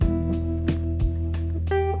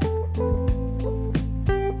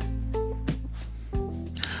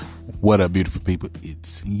What up, beautiful people?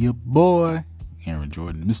 It's your boy, Aaron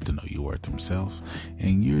Jordan, Mr. Know Your Worth himself,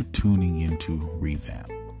 and you're tuning into Revamp,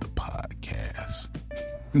 the podcast.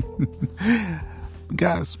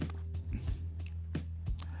 Guys,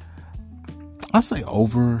 I say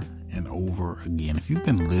over and over again, if you've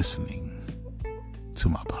been listening to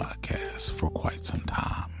my podcast for quite some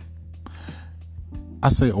time, I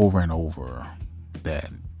say over and over that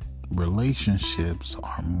relationships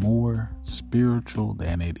are more spiritual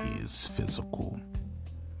than it is physical.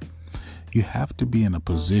 You have to be in a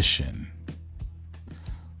position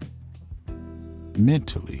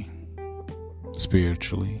mentally,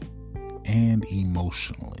 spiritually, and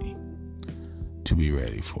emotionally to be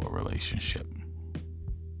ready for a relationship.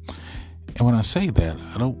 And when I say that,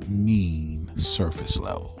 I don't mean surface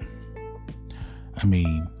level. I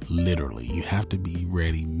mean literally. You have to be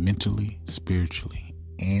ready mentally, spiritually,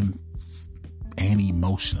 and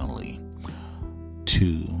emotionally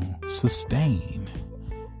to sustain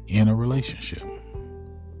in a relationship.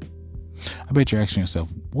 I bet you're asking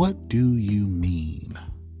yourself, what do you mean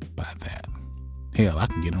by that? Hell, I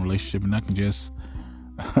can get in a relationship and I can just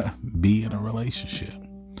be in a relationship.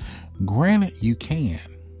 Granted, you can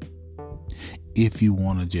if you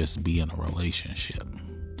want to just be in a relationship.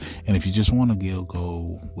 And if you just want to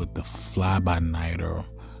go with the fly-by-night or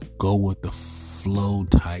go with the flow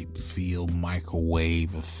type feel,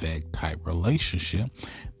 microwave effect type relationship,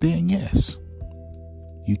 then yes,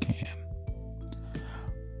 you can.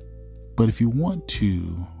 But if you want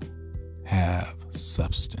to have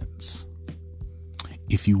substance,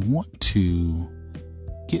 if you want to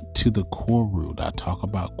get to the core root, I talk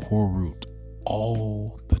about core root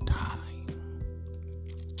all the time.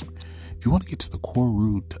 If you want to get to the core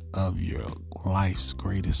root of your life's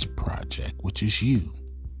greatest project, which is you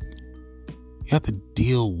have to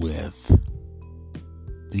deal with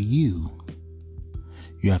the you.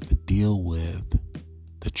 You have to deal with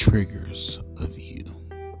the triggers of you.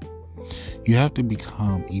 You have to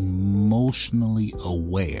become emotionally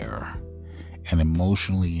aware and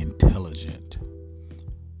emotionally intelligent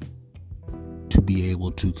to be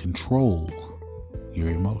able to control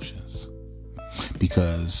your emotions.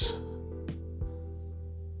 Because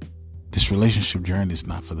this relationship journey is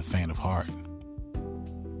not for the faint of heart.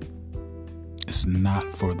 It's not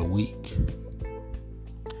for the weak.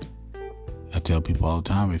 I tell people all the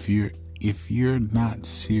time, if you're not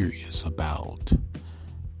serious about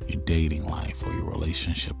your dating life or your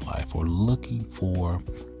relationship life or looking for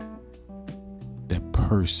that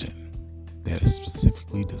person that is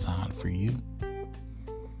specifically designed for you,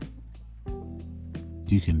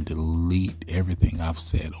 you can delete everything I've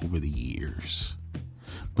said over the years.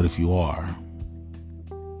 But if you are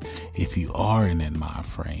in that mind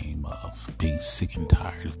frame of being sick and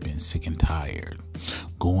tired,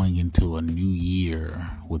 going into a new year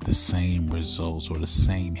with the same results or the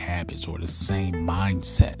same habits or the same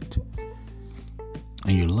mindset,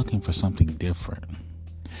 and you're looking for something different,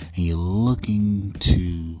 and you're looking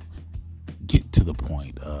to get to the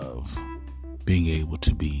point of being able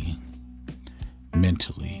to be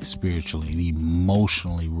mentally, spiritually, and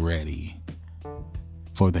emotionally ready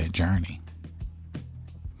for that journey,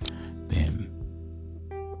 then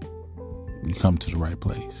you come to the right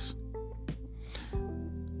place.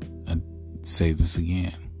 I say this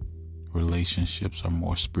again. Relationships are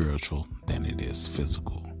more spiritual than it is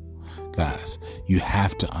physical. Guys, you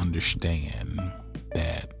have to understand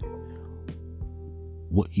that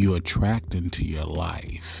what you attract into your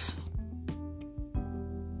life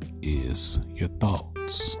is your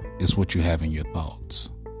thoughts. It's what you have in your thoughts.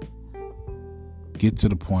 Get to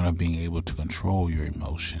the point of being able to control your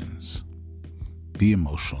emotions. Be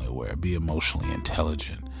emotionally aware. Be emotionally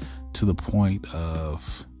intelligent to the point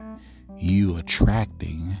of you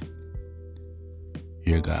attracting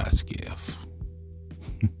your God's gift.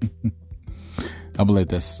 I'm gonna let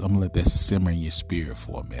that simmer in your spirit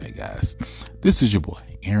for a minute, guys. This is your boy,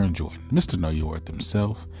 Aaron Jordan, Mr. Know Your Worth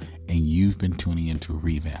himself, and you've been tuning into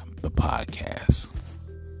Revamp, the podcast.